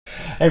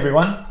Hey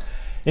everyone,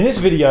 in this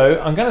video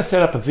I'm going to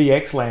set up a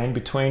VXLAN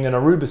between an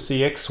Aruba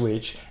CX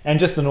switch and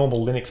just the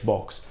normal Linux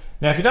box.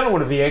 Now if you don't know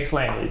what a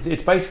VXLAN is,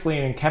 it's basically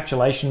an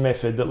encapsulation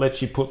method that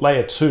lets you put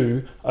layer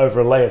 2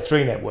 over a layer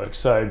 3 network.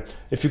 So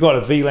if you've got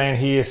a VLAN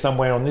here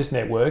somewhere on this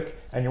network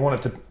and you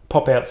want it to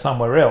pop out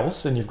somewhere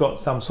else and you've got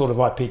some sort of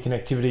IP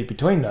connectivity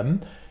between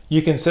them,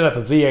 you can set up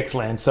a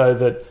VXLAN so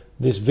that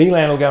this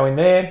VLAN will go in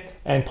there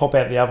and pop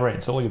out the other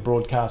end, so all your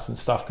broadcasts and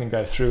stuff can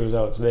go through as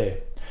though it's there.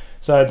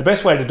 So the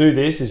best way to do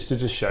this is to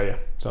just show you.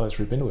 So let's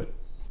rip into it.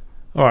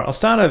 All right, I'll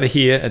start over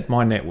here at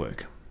my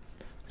network.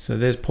 So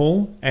there's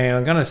Paul, and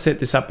I'm going to set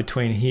this up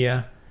between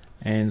here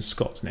and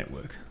Scott's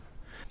network.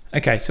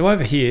 Okay, so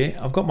over here,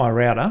 I've got my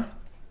router.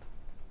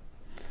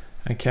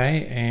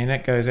 Okay, and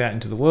that goes out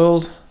into the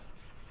world,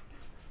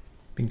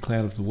 big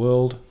cloud of the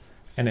world,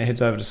 and it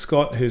heads over to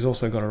Scott, who's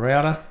also got a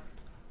router.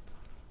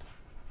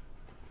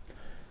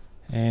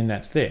 And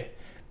that's there.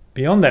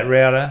 Beyond that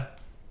router,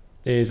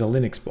 there's a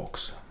Linux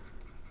box.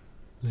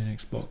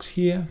 Linux box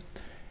here,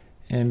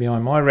 and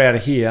behind my router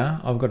here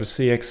I've got a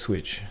CX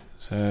switch,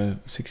 so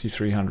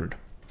 6300.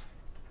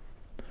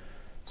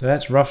 So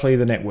that's roughly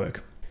the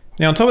network.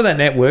 Now on top of that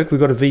network we've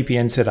got a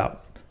VPN set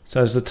up.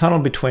 So there's a tunnel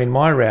between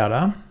my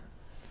router,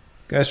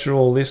 goes through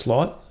all this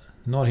lot,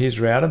 not his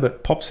router,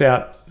 but pops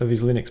out of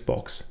his Linux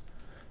box.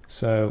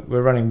 So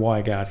we're running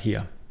WireGuard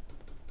here.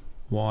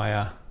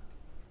 WireGuard.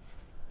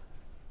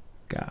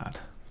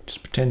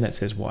 Just pretend that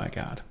says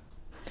WireGuard.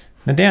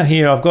 Now down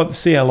here I've got the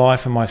CLI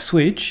for my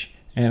switch,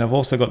 and I've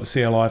also got the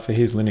CLI for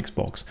his Linux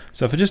box.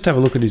 So if I just have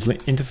a look at his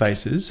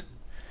interfaces,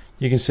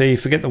 you can see,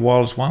 forget the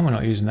wireless one, we're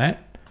not using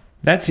that.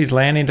 That's his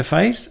LAN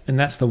interface, and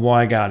that's the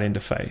WireGuard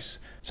interface.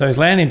 So his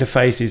LAN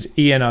interface is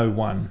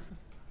EN01.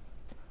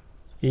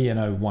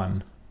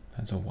 EN01,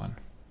 that's a 1.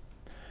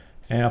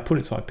 And I'll put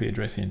its IP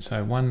address in,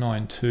 so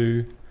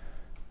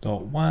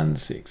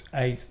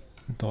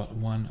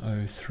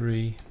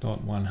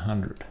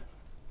 192.168.103.100.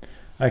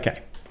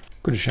 Okay.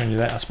 Could have shown you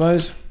that, I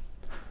suppose.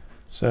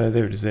 So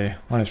there it is there,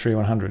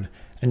 103.100.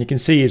 And you can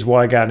see his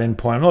WireGuard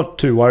endpoint. I'm not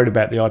too worried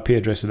about the IP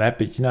address of that,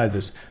 but you know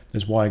there's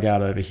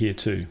WireGuard over here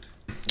too.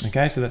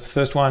 Okay, so that's the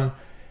first one.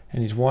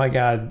 And his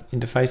WireGuard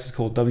interface is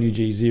called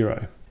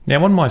WG0.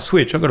 Now on my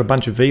switch, I've got a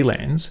bunch of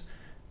VLANs.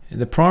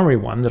 The primary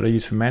one that I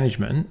use for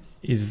management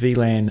is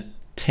VLAN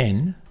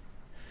 10.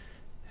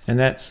 And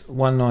that's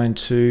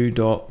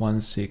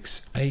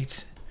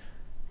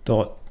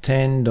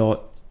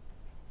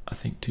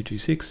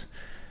 192.168.10.226.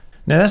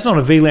 Now that's not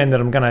a VLAN that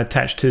I'm going to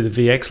attach to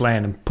the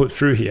VXLAN and put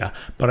through here,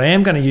 but I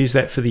am going to use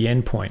that for the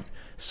endpoint.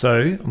 So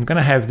I'm going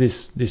to have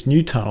this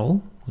new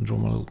tunnel. I'll draw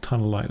my little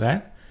tunnel like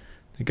that.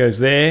 It goes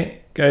there,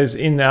 goes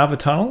in the other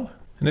tunnel,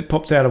 and it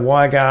pops out a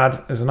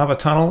WireGuard as another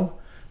tunnel.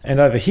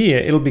 And over here,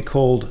 it'll be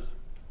called,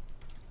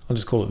 I'll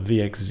just call it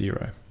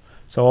VX0.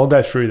 So I'll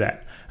go through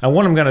that. And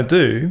what I'm going to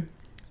do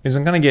is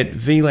I'm going to get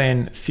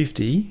VLAN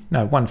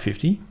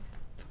 150,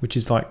 which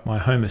is like my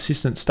home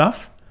assistant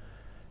stuff.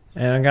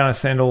 And I'm going to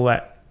send all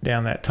that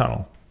down that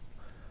tunnel.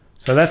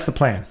 So that's the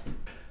plan.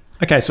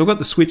 Okay, so I've got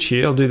the switch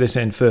here. I'll do this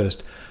end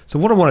first. So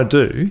what I want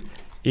to do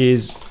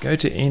is go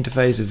to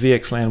interface of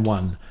VXLAN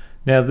 1.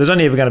 Now there's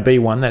only ever going to be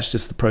one, that's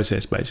just the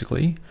process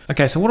basically.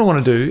 Okay, so what I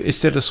want to do is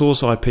set a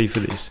source IP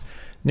for this.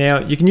 Now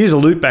you can use a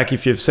loopback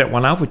if you've set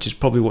one up, which is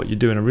probably what you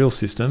do in a real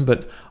system,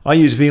 but I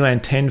use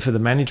VLAN 10 for the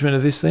management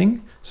of this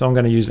thing, so I'm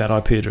going to use that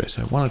IP address.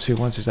 So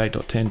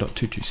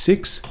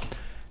 192.168.10.226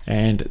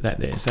 and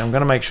that there. So I'm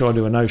going to make sure I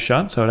do a no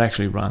shut so it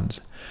actually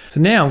runs. So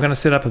now I'm going to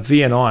set up a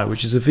VNI,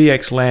 which is a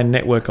VXLAN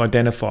network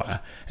identifier.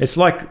 It's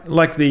like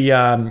the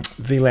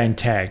VLAN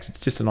tags. It's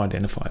just an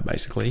identifier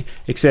basically,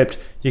 except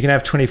you can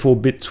have 24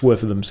 bits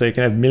worth of them. So you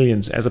can have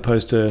millions as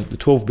opposed to the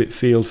 12-bit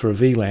field for a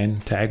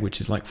VLAN tag, which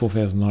is like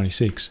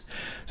 4096.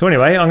 So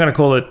anyway, I'm going to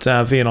call it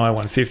VNI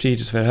 150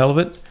 just for the hell of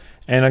it.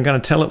 And I'm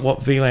going to tell it what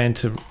VLAN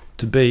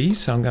to be.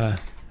 So I'm going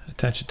to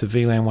attach it to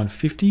VLAN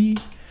 150.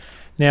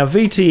 Now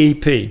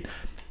VTEP.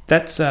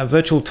 That's a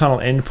virtual tunnel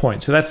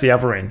endpoint, so that's the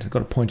other end. I've got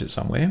to point it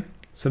somewhere.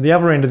 So the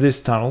other end of this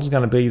tunnel is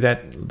going to be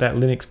that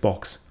Linux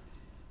box.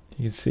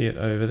 You can see it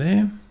over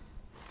there.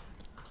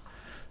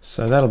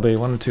 So that'll be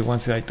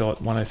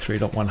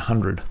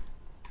 192.168.103.100.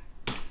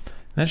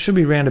 That should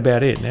be round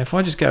about it. Now if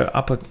I just go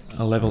up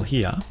a level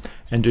here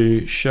and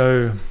do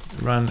show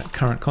run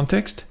current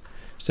context,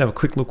 just have a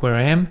quick look where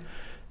I am.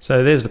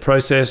 So there's the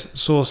process.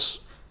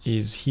 Source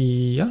is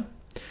here.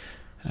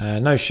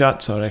 No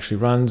shut, so it actually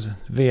runs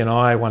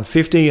VNI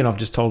 150, and I've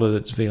just told it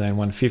it's VLAN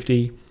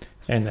 150,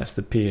 and that's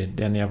the peer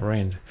down the other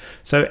end.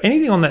 So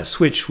anything on that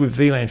switch with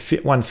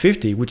VLAN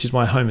 150, which is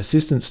my home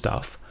assistant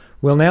stuff,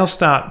 will now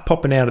start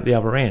popping out at the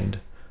other end.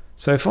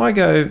 So if I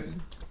go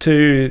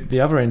to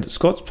the other end at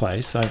Scott's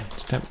place, so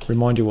just to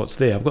remind you what's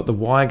there, I've got the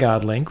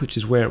WireGuard link, which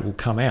is where it will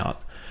come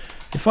out.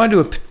 If I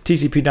do a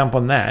TCP dump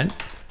on that,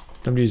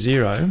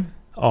 W0,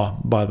 oh,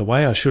 by the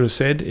way, I should have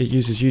said it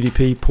uses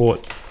UDP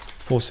port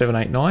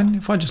 4789.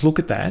 If I just look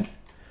at that,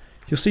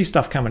 you'll see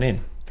stuff coming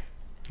in.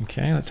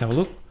 Okay, let's have a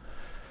look.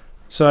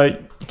 So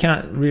you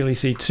can't really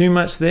see too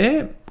much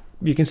there.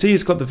 You can see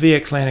it's got the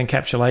VXLAN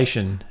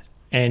encapsulation,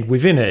 and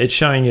within it, it's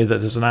showing you that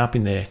there's an ARP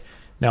in there.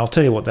 Now I'll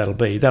tell you what that'll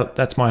be.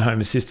 That's my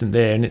Home Assistant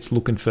there, and it's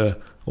looking for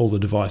all the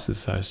devices,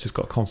 so it's just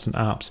got constant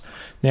ARPs.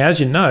 Now, as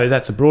you know,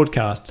 that's a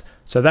broadcast,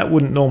 so that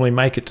wouldn't normally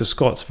make it to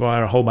Scott's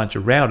via a whole bunch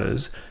of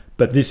routers,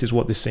 but this is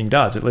what this thing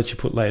does. It lets you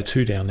put layer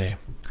 2 down there.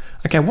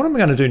 Okay, what I'm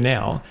going to do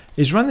now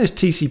is run this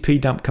TCP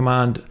dump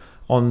command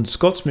on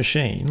Scott's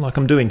machine, like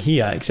I'm doing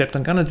here, except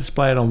I'm going to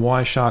display it on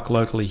Wireshark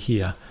locally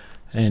here,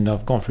 and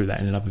I've gone through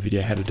that in another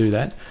video how to do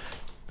that.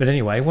 But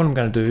anyway, what I'm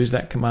going to do is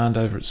that command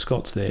over at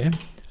Scott's there,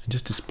 and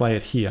just display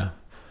it here.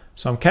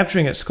 So I'm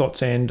capturing at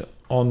Scott's end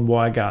on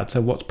WireGuard, so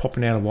what's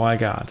popping out of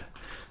WireGuard.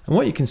 And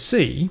what you can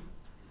see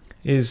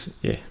is,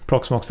 yeah,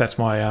 Proxmox, that's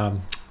my, what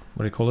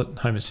do you call it,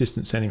 Home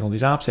Assistant sending all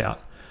these ARPs out.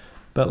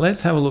 But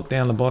let's have a look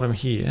down the bottom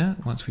here,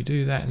 once we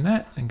do that,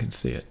 and can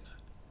see it.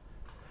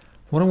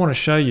 What I want to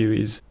show you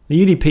is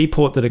the UDP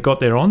port that it got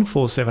there on,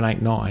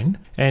 4789,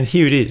 and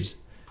here it is,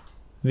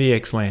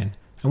 VXLAN.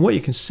 And what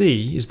you can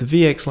see is the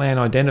VXLAN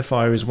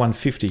identifier is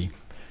 150,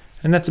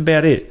 and that's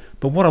about it.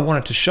 But what I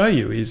wanted to show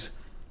you is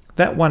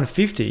that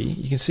 150,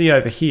 you can see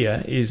over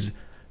here, is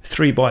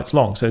 3 bytes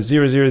long, so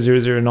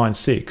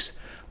 000096,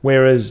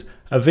 whereas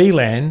a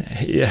VLAN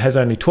has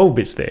only 12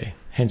 bits there,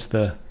 hence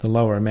the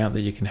lower amount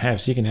that you can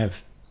have. So you can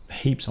have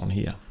heaps on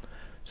here.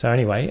 So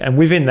anyway, and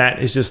within that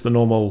is just the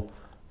normal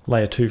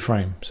layer 2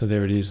 frame. So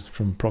there it is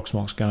from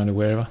Proxmox going to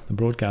wherever, the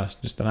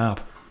broadcast, just an ARP.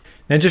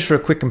 Now just for a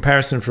quick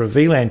comparison for a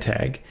VLAN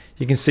tag,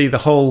 you can see the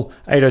whole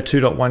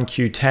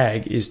 802.1q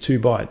tag is 2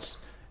 bytes.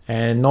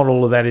 And not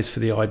all of that is for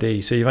the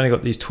ID. So you've only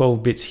got these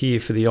 12 bits here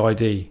for the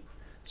ID.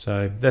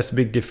 So that's the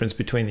big difference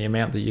between the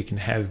amount that you can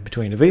have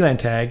between a VLAN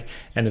tag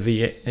and a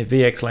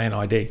VXLAN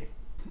ID.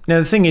 Now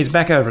the thing is,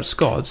 back over at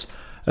Scott's,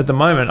 at the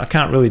moment I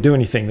can't really do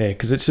anything there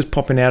because it's just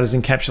popping out as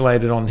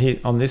encapsulated on here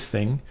on this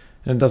thing,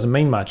 and it doesn't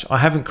mean much. I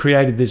haven't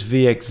created this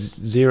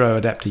VX0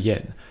 adapter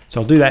yet,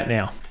 so I'll do that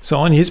now. So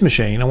on his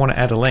machine I want to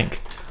add a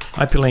link.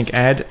 IP link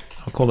add,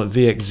 I'll call it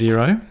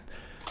VX0.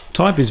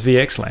 Type is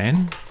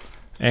VXLAN.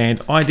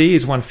 And ID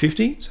is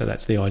 150, so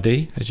that's the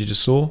ID, as you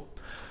just saw.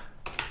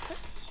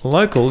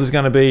 Local is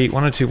going to be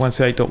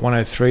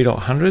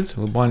 192.168.103.100, so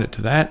we'll bind it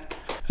to that.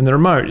 And the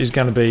remote is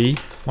going to be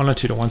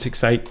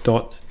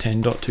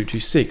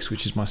 192.168.10.226,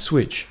 which is my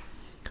switch.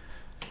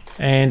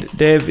 And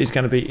dev is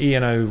going to be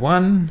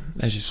EN01,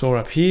 as you saw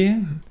up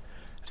here.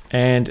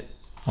 And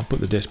I'll put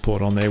the desk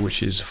port on there,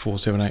 which is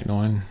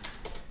 4789,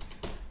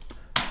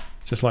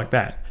 just like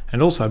that.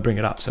 And also bring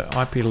it up, so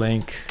IP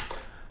link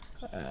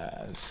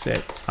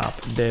set up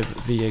dev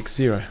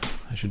VX0,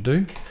 I should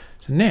do.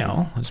 So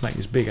now, let's make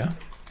this bigger.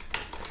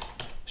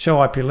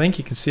 Show IP link,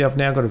 you can see I've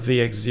now got a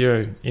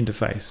VX0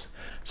 interface.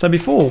 So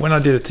before, when I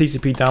did a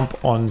TCP dump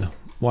on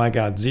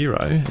WireGuard 0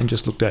 and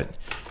just looked at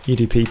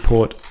UDP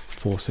port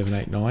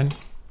 4789,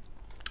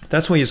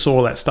 that's where you saw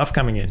all that stuff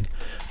coming in.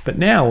 But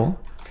now,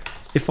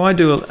 if I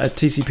do a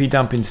TCP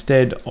dump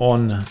instead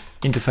on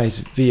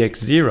interface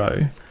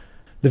VX0,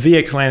 the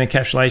VXLAN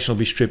encapsulation will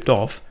be stripped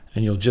off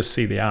and you'll just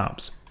see the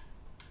ARPs.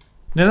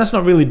 Now that's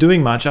not really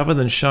doing much other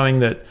than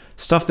showing that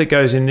stuff that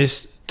goes in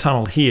this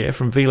tunnel here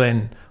from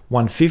VLAN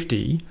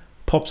 150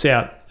 pops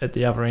out at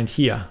the other end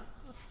here,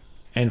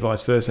 and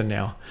vice versa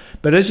now.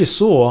 But as you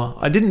saw,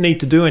 I didn't need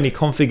to do any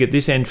config at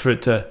this end for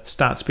it to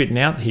start spitting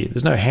out here.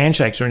 There's no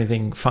handshakes or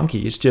anything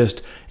funky. It's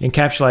just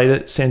encapsulate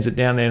it, sends it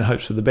down there and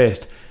hopes for the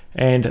best.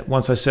 And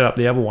once I set up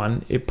the other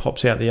one, it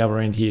pops out the other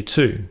end here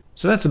too.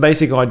 So that's the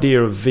basic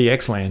idea of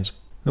VXLANs.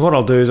 And what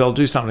I'll do is I'll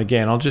do something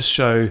again. I'll just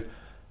show,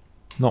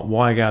 not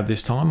WireGuard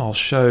this time, I'll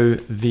show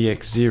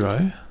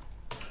VX0.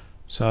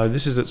 So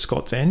this is at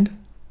Scott's end.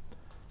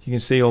 You can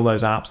see all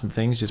those ARPs and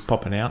things just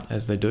popping out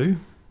as they do.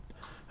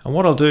 And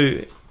what I'll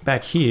do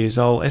back here is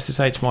I'll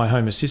SSH my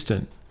Home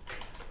Assistant,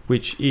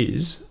 which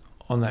is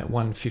on that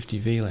 150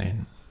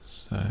 VLAN.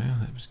 So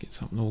let's get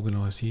something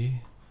organized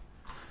here.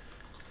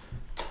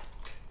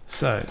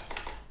 So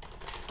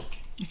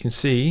you can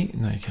see,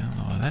 no you can't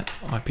like that,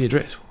 IP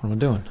address, what am I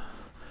doing?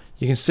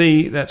 You can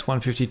see that's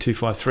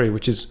 152.53,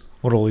 which is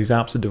what all these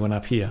ARPs are doing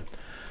up here.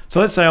 So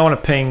let's say I want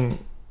to ping,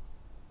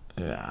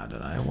 I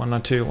don't know,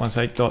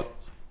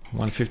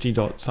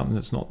 192.168.150. Something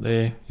that's not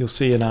there. You'll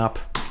see an ARP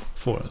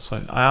for it.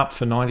 So ARP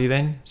for 90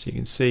 then, so you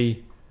can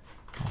see,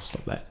 I'll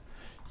stop that.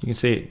 You can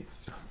see it,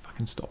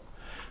 fucking stop.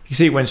 You can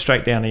see it went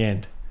straight down the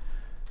end.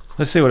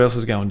 Let's see what else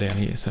is going down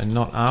here. So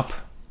not ARP.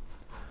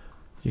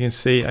 You can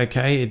see,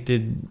 okay, it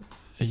did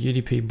a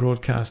UDP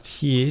broadcast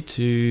here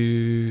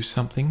to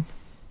something.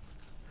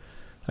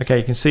 Okay,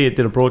 you can see it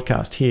did a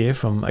broadcast here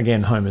from,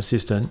 again, Home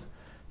Assistant.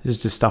 There's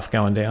just stuff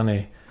going down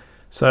there.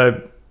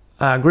 So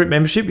group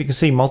membership, you can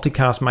see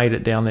multicast made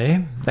it down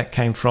there. That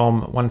came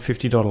from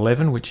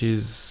 150.11, which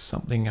is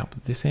something up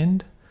at this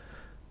end.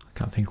 I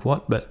can't think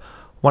what, but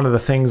one of the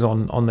things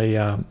on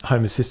the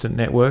Home Assistant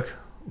network.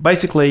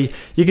 Basically,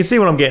 you can see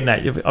what I'm getting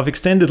at. I've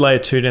extended layer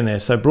 2 down there.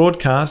 So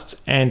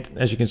broadcasts and,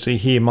 as you can see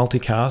here,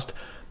 multicast,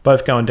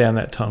 both going down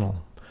that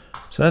tunnel.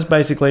 So that's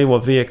basically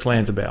what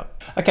VXLAN's about.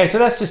 Okay, so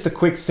that's just a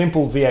quick,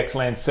 simple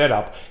VXLAN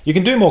setup. You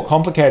can do more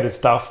complicated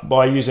stuff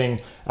by using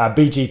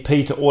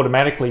BGP to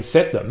automatically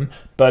set them,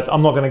 but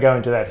I'm not going to go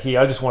into that here.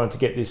 I just wanted to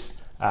get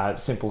this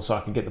simple so I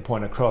can get the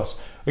point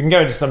across. We can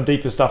go into some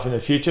deeper stuff in the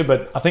future,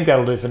 but I think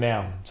that'll do for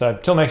now. So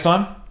till next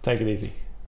time, take it easy.